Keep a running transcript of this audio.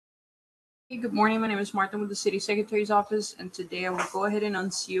Good morning. My name is Martin with the City Secretary's Office, and today I will go ahead and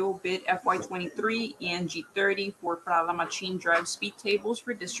unseal bid FY23-ENG-30 for Prada Machin drive speed tables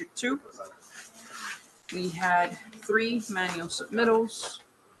for District 2. We had 3 manual submittals.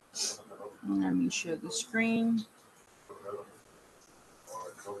 Let me share the screen.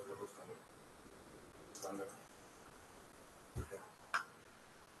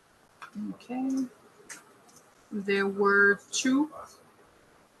 Okay. There were 2.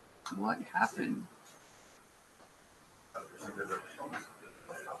 What happened?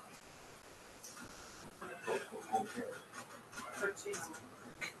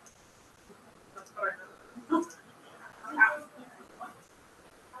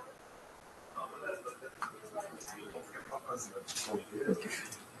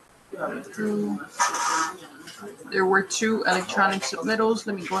 There were 2 electronic submittals.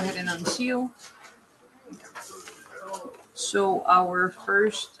 Let me go ahead and unseal. So our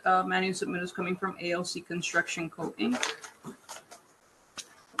first manual submittal is coming from ALC Construction Co. Inc.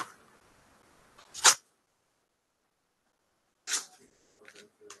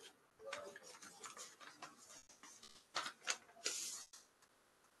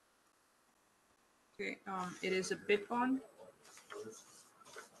 Okay, it is a bid bond.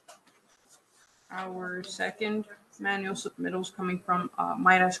 Our second manual submittal is coming from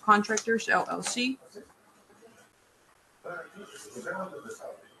Midas Contractors, LLC.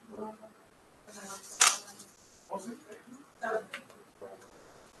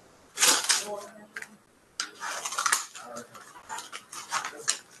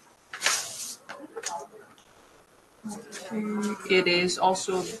 It is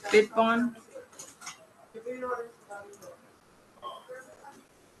also a bid bond.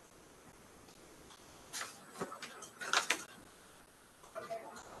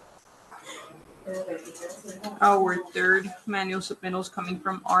 Our third manual submittal is coming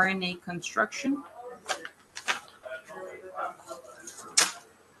from RNA Construction.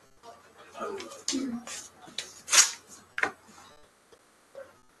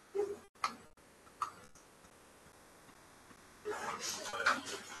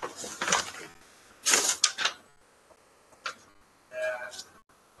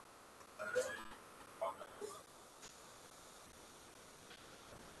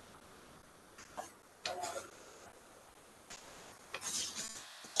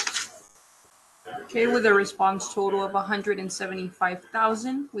 Okay, with a response total of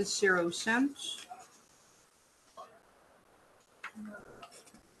 175,000 with 0 cents.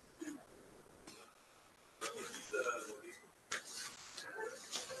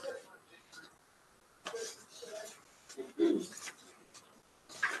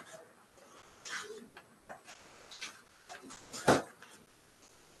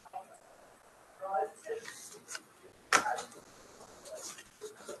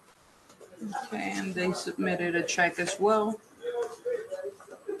 Okay, and they submitted a check as well.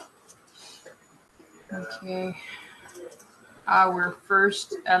 Okay. Our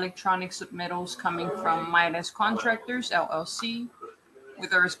first electronic submittals coming from Midas Contractors, LLC,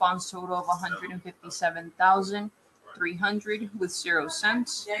 with a response total of 157,300 with 0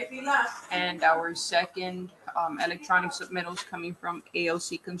 cents. And our second electronic submittals coming from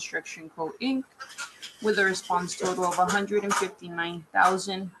ALC Construction Co. Inc., with a response total of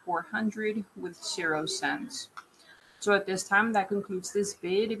 159,400 with 0 cents. So at this time, that concludes this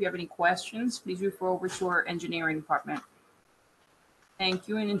bid. If you have any questions, please refer over to our engineering department. Thank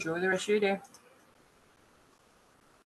you and enjoy the rest of your day.